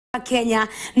Kenya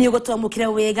ni ugotomukira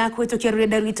wega kwetukira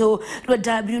rurenda rwito rwa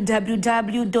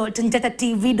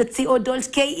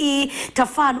www.njatatv.co.ke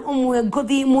tafan umwe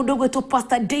gothi mundu gwetu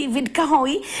Pastor David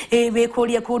Kahoi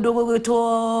wekoria kundu gwetu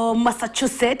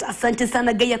Massachusetts. Asante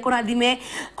sana Gaya Korathime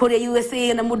koria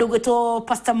USA na mundu gwetu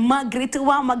Pastor Margaret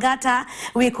wa Magata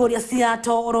wekoria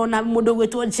Seattle orona mundu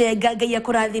gwetu Jega Gaya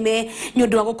Korathime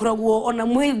nyundu wa gukoragwo ona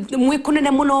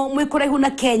mwikunene muno mwikuraihu na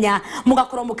Kenya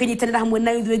mugakorwo mukinyitanira hamwe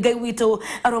na ithuĩ Ngai witu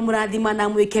murathima na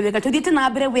mwikebega tuthite na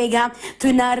mbere wega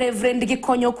twina Rev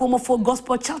Gikonyo kuma for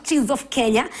Gospel Churches of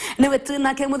Kenya niwe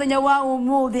tunake muthenya wa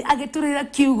umuthi agiturira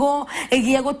kiugo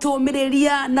egia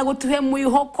gutumiriria na gutuhe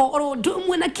mwihoko oro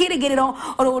ndumwe na kirigiriro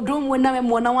oro ndumwe nawe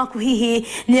mwana waku hihi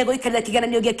niego ikarira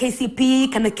kigananio gia KCP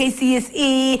kana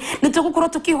KCSE nitugukorwo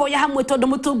tukihoya hamwe tondu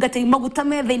mutungate maguta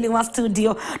metha-ini wa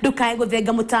studio ndukae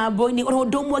guthenga mutambo-ini oro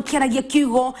ndumwe kiaragia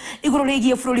kiugo iguru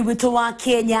rigie bururi witu wa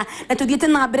Kenya na tuthite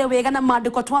na mbere wega na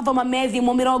mandiko thoma methi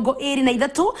mo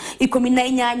 23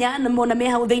 18 na mona me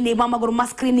hau thini wa maguru ma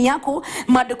screen yako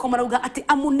mandiko marauga ati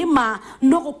amunima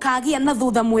no gukagia na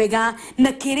thutha mwega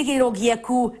na kirigiro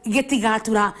giaku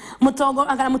gitigatura mutongo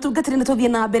agara mutungatire na tuthie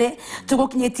na mbere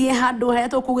tugukinyitie handu haya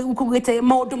tukugite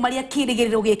maundu maria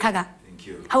kirigiro gikaga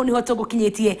hau niho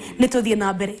tugukinyitie ni tuthie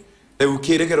na mbere riu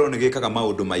kirigiro ni gikaga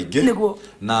maundu maingi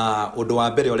na undu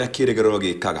wa mbere uria kirigiro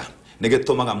gikaga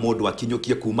nigetumaga mundu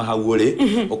akinyukie kuma hau uri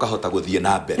ukahota guthie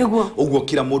na mbere uguo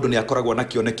kila mundu ni akoragwo na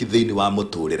kioneki thiini wa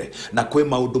muturire na kwi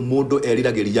maundu mundu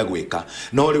eriragiria gwika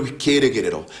no riu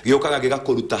kirigiriro giokaga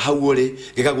gigakuruta hau uri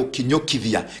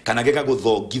gigagukinyukithia kana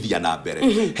gigaguthongithia na mbere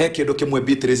he kindu kimwe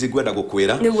Beatrice gwenda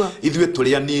gukwira ithue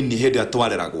turi anini hindi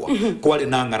atwareragwo kwari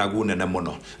na ng'aragu nene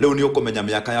muno riu ni ukumenya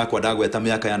miaka yakwa ndagweta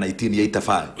miaka ya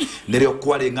 1985 nirio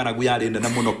kwari ng'aragu yari nene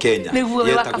muno Kenya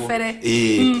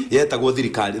yetagwo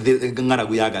thirikari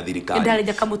ng'aragu ya gathirikari ndari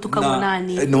ja kamutuka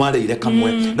munani no areire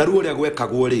kamwe na ruo ria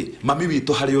gwekagwo ri mami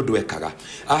witu hari undu ekaga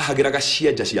ahagiraga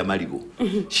cienja cia marigu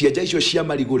cienja icio cia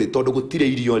marigu ri tondu gutire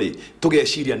irio ri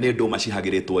tugeciria ne nduma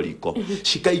cihagiritwo riko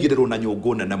cikaigirirwo na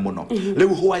nyungu nene muno riu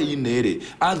hwaini ri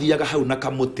athiaga hau na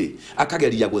kamuti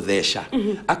akageria gutheca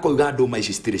akoiga nduma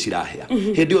ici citire cirahia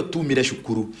hindi o tumire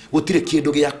cukuru gutire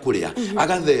kindu gia kuria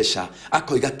agatheca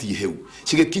akoiga ti heu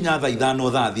cigikinya thaa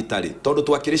 5 thaa 6 tondu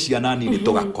twakire ciana nini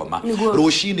tugakoma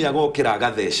rucini agokira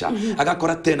agatheca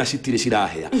agakora tena citire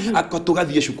cirahia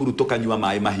tugathie cukuru tukanyua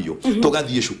mai mahiu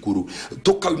tugathie cukuru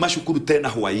tukauma cukuru tena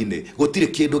hwaini gutire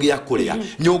kindu gia kuria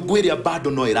nyungu iria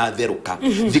bado no iratheruka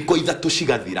thiko ithatu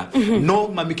cigathira no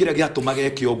mami kiria giatumage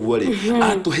kioguo ri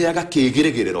atuheaga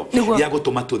kigirigiriro gia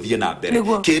gutuma tuthie na mbere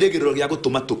kirigiriro gia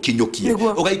gutuma tukinyukie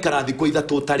ugaikara thiko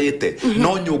ithatu utarite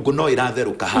no nyungu no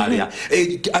iratheruka haria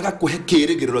agakuhe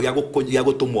kirigiriro gia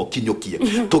gutuma ukinyukie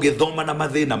tugithoma na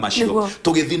mathina macio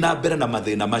tugithina mbere na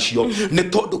mathina macio ni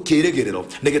tondu kirigiriro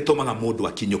nigitumaga mundu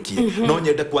akinyukie no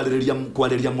nyende kwariria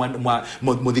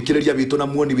muthikiriria witu na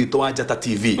muoni witu wa Njata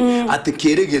TV ati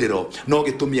kirigiriro no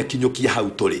gitumia kinyukie hau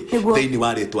turi thiini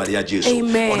wa ritwa ria Jesu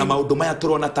ona maundu maya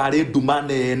turona tari nduma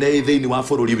nene thiini wa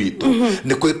bururi witu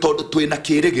ni kwi tondu twina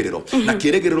kirigiriro na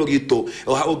kirigiriro gitu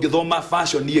ungithoma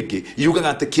fashion ingi yugaga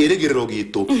ati kirigiriro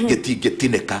gitu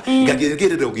gitingitineka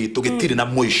kirigiriro gitu gitiri na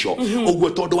mwisho uguo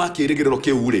tondu wa kirigiriro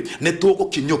kiuri ne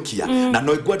tugukinyukia na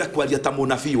no igwenda kwaria ta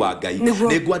munabii wa Ngai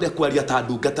ne igwenda kwaria ta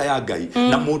ndungata ya Ngai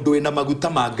na mundu ina maguta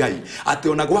ma Ngai ati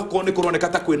ona gwako ni kuroneka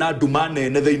ta kwina nduma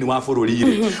nene thiini wa bururi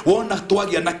ri wona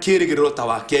twagia na kirigiriro ta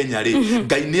wa Kenya ri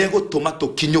Ngai ni egutuma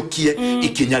tukinyukie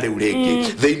ikinya riu ringi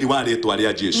thiini wa ritwa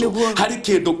ria Jesu hari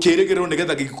kindu kirigiriro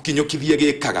nigetha gikukinyukithie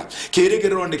gikaga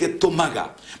kirigiriro nigitumaga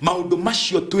maundu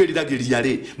macio twiriragiria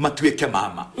ri matuike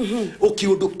mama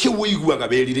ukiundu kiu iguaga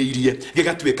weririirie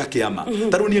gigatuika kiama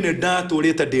taruni ne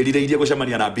ndaturite ndirireirie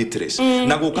gucemania na Beatrice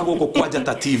na guka guku kwa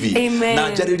Njata TV na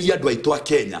njariria andu aitu a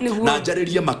Kenya na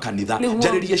njariria makanitha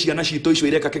njariria ciana citu icio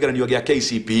ireka kigeranio gia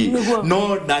KCP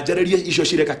no na njariria icio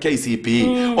cireka KCP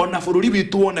ona bururi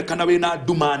witu wonekana wina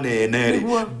nduma nene ri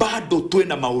bado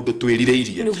twina maundu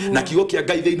twirireirie na kiugo kia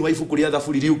Ngai thiini wa ibuku ria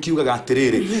Thaburi riu kiugaga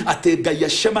atiriri ati Ngai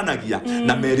acemanagia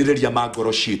na meririria ma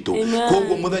ngoro citu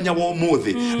koguo muthenya wa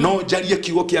umuthi no njarie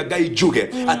kiugo kia Ngai njuge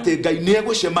ati Ngai ni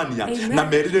egucemania na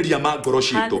meririria ma ngoro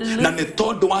citu na ni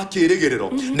tondu wa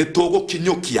kirigiriro ni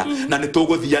tugukinyukia na ni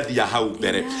tuguthiathia hau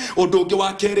mbere undu ungi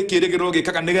wa keri kirigiriro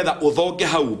gikaga nigetha uthonge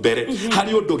hau mbere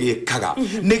hari undu gikaga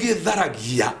ni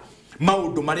githaragia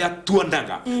maundu maria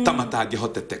tuonaga ta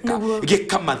matangihoteteka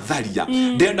gikamatharia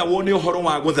ndenda wone uhoro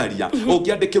wa gutharia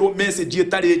ungiandikirwo message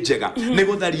itari njega ni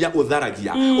gutharia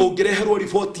utharagia ungireherwo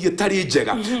report itari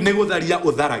njega ni gutharia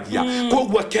utharagia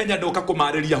koguo Kenya ndoka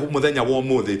kumariria muthenya wa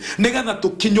umuthi nigetha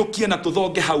tukinyukie na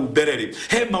tuthonge hau mbere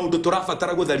he maundu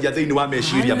turabatara gutharia thiini wa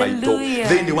meciria maitu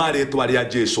thiini wa ritwa ria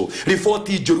Jesu report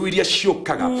njuru iria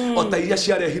ciokaga ota iria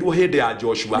ciarehirwo hindi ya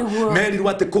Joshua merirwo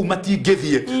ati kou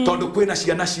matingithie tondu kwina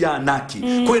ciana cia anaki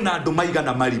kwina andu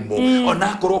maigana marimu ona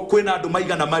korwo kwina andu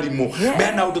maigana marimu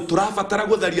mena undu turabatara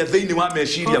gutharia thiini wa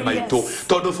meciria maitu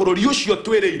tondu bururi ucio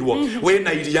twiriirwo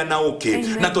wina iria na uki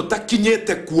na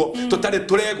tutakinyete kuo tutari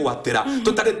turegwatira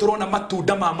tutari turona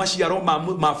matunda ma maciaro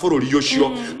ma bururi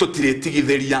ucio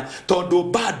tutiritigithiria tondu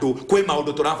bado kwi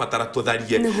maundu turabatara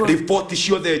tutharie report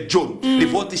ciothe njuru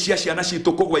report cia ciana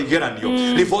citu kugwa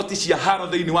igeranio report cia haro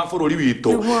thiini wa bururi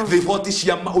witu report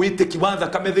cia uitiki wa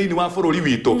thakame thiini wa bururi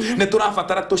witu ne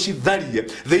turabatara tucitharie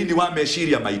thiini wa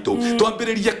meciria maitu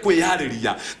twambiririe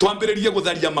kwiyariria twambiririe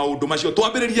gutharia maundu macio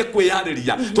twambiririe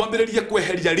kwiyariria twambiririe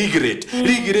kweheria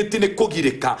regret ni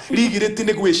kugirika regret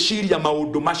ni gwiciria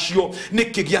maundu macio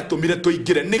niki giatumire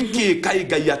tuingire niki kai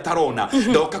Ngai atarona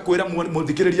ndoka kwira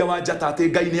muthikiriria wa njata ati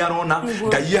Ngai ni arona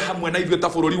Ngai hamwe na ithuĩ ta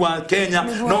bururi wa Kenya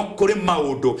no kuri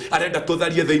maundu arenda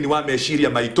tutharie thiini wa meciria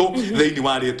maitu thiini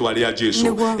wa ritwa ria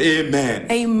Jesu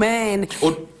amen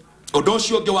Odo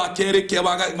cio nge wa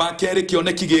keri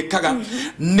kioneki gikaga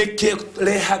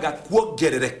nikirehaga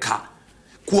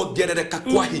kuongerereka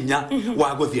kwa hinya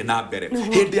wa guthie na mbere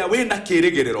hindi ya wina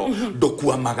kirigiriro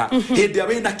ndukwamaga hindi ya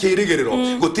wina kirigiriro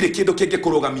gutire kindu kingi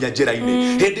kurugamia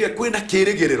njira-ini hindi ya kwina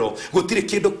kirigiriro gutire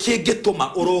kindu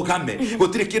kingituma urugame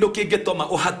gutire kindu kingituma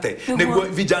uhate niguo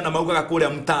vijana maugaga kuria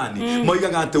mtani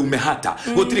moigaga ati umehata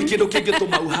gutire kindu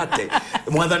kingituma uhate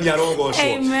mwathani arogocwo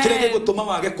kirege gutuma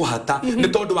wage kuhata ni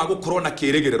tondu wa gukorwo na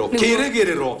kirigiriro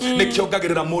ni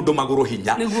kiongagirira mundu maguru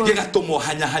hinya gigatuma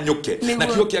hanya hanyuke na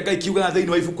kio kia Ngai kiugaga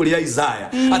thiini wa ibuku ria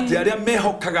Isaya ati aria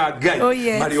mehokaga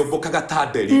Ngai mariombokaga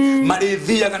tanderi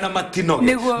marithiaga na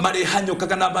matinoge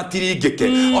marihanyukaga na matiringike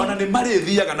ona ni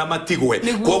marithiaga na matigwe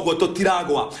koguo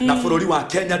tutiragwa na bururi wa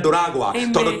Kenya nduragwa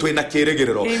tondu twina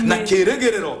kirigiriro na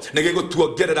kirigiriro ni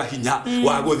gigutuongerera hinya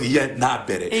wa guthie na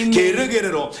mbere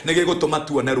kirigiriro ni gigutuma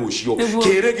tuone rucio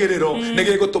kirigiriro ni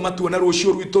gigutuma tuone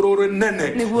rucio rwitu ruru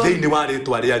nene thiini wa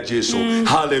ritwa ria Jesu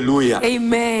hallelujah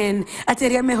amen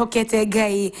ateria mehokete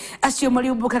Ngai acio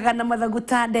mariumbukaga na mathagu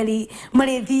tanderi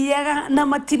marithiaga na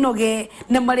matinoge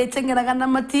na maritengeraga na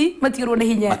matiurwo ni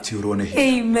hinya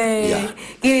amen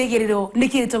kirigiriro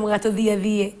nikiritumaga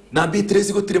tuthie na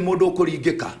Beatrice gutire mundu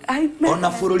ukuringika ona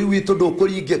bururi witu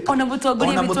ndukuringika ona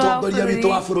mutongoria witu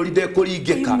wa bururi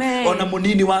ndekuringika ona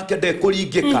munini wake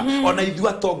ndekuringika ona ithu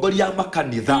atongoria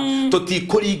makanitha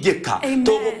tutikuringika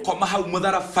tugukoma hau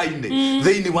mutharabaini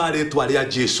thiini wa ritwa ria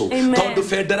Jesu tondu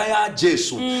bendera ya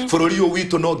Jesu bururi uyu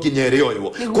witu no nginyere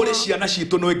uyu kuri ciana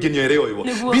citu no nginyere uyu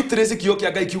Beatrice kio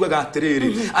kia Ngai kiugaga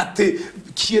atiriri ati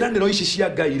ciiraniro ici cia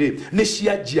Ngai ri ni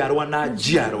cia njiarwa na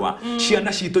njiarwa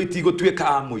ciana citu itigutwika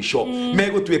amwisho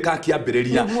megutwika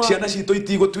kiambiriria ciana citu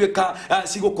itigutwika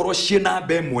cigukorwo ciina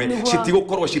mbemwe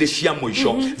citigukorwo ciri cia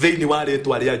mwisho thiini wa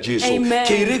ritwa ria Jesu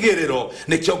kirigiriro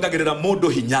ni kiongagirira mundu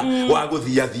hinya wa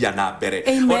guthiathia na mbere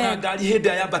ona ngari hindi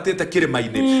yambatite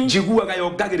kirimaini njiguaga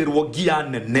yongagirirwo ngia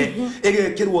nene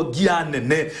igekirwo ngia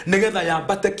nene nigetha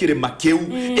yambate kirima kiu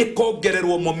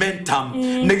ikongererwo momentum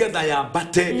nigetha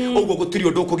yambate uguo gutiri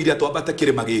undu kugiria twambate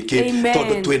kirima giki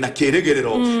tondu twina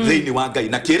kirigiriro thiini wa Ngai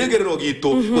na kirigiriro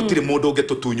gitu gutiri mundu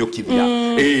ungetutunyukithia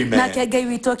amen na Ngai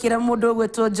witu akira mundu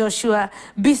gwetwo Joshua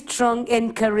be strong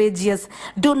and courageous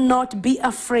do not be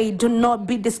afraid do not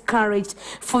be discouraged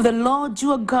for the Lord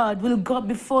your God will go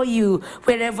before you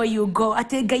wherever you go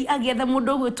ati Ngai agetha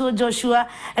mundu gwetwo Joshua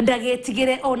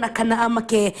ndagetigire ona kana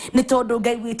amake ni tondu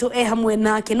Ngai witu hamwe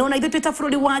nake nona ithu twita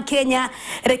bururi wa Kenya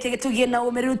reke tugie na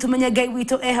umereru tumenya Ngai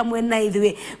witu hamwe na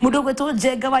ithuĩ mundu gwetwo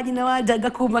Njenga wa nyina wa Njenga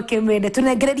kuma Kemende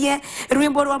tunengererie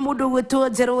rwimbo rwa mundu gwetwo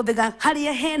Njerothiga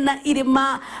haria hena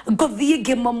irima ngothie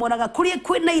ngimamoraga kuria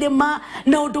kwina irima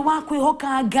na undu wa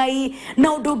kwihoka Ngai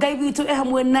na undu Ngai witu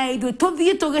hamwe na ithuĩ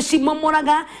tuthie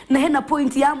tugicimamoraga na hena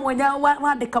point ya mwanya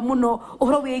wandika muno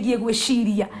uhoro wigie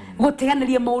gwiciria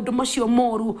guteganeria maundu macio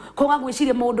moru kwa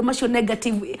gwiciria maundu macio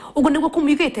negative ugo niguo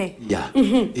kumugite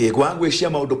kwa gwiciria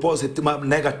maundu positive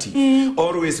negative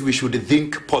always we should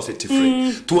think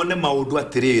positively tuone maundu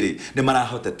atiriri ni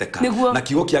marahoteteka na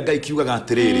kiugo kia Ngai kiugaga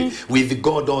atiriri with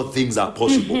God all things are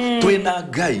possible twina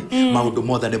Ngai maundu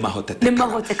mothe ni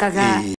mahoteteka